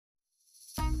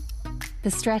The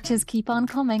stretches keep on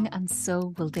coming, and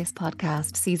so will this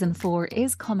podcast. Season 4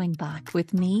 is coming back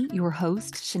with me, your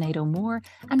host, Sinead O'Moore,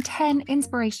 and 10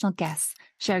 inspirational guests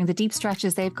sharing the deep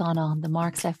stretches they've gone on, the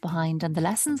marks left behind, and the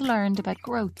lessons learned about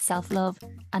growth, self-love,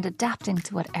 and adapting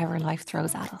to whatever life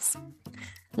throws at us.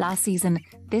 Last season,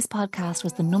 this podcast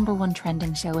was the #1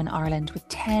 trending show in Ireland with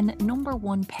 10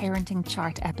 #1 parenting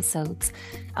chart episodes.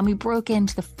 And we broke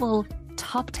into the full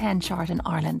top 10 chart in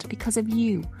Ireland because of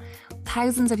you.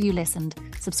 Thousands of you listened,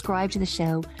 subscribed to the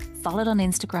show, followed on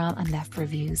Instagram and left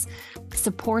reviews. The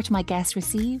support my guests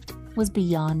received was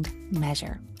beyond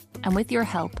measure. And with your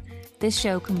help, this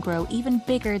show can grow even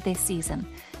bigger this season.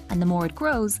 And the more it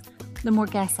grows, the more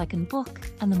guests I can book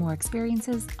and the more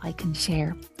experiences I can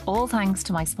share. All thanks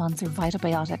to my sponsor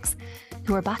Vitabiotics,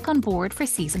 who are back on board for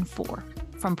season 4.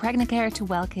 From pregnant care to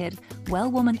well kid,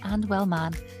 well woman and well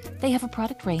man, they have a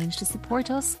product range to support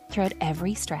us throughout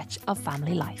every stretch of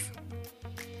family life.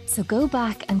 So go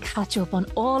back and catch up on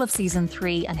all of season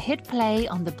 3 and hit play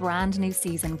on the brand new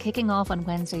season kicking off on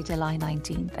Wednesday, July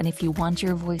 19th. And if you want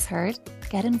your voice heard,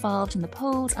 get involved in the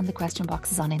polls and the question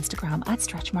boxes on Instagram at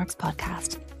Stretchmarks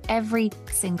Podcast. Every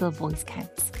single voice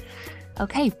counts.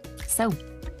 Okay, so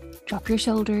drop your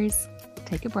shoulders,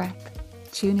 take a breath,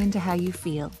 tune into how you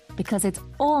feel, because it's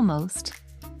almost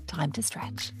time to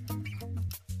stretch.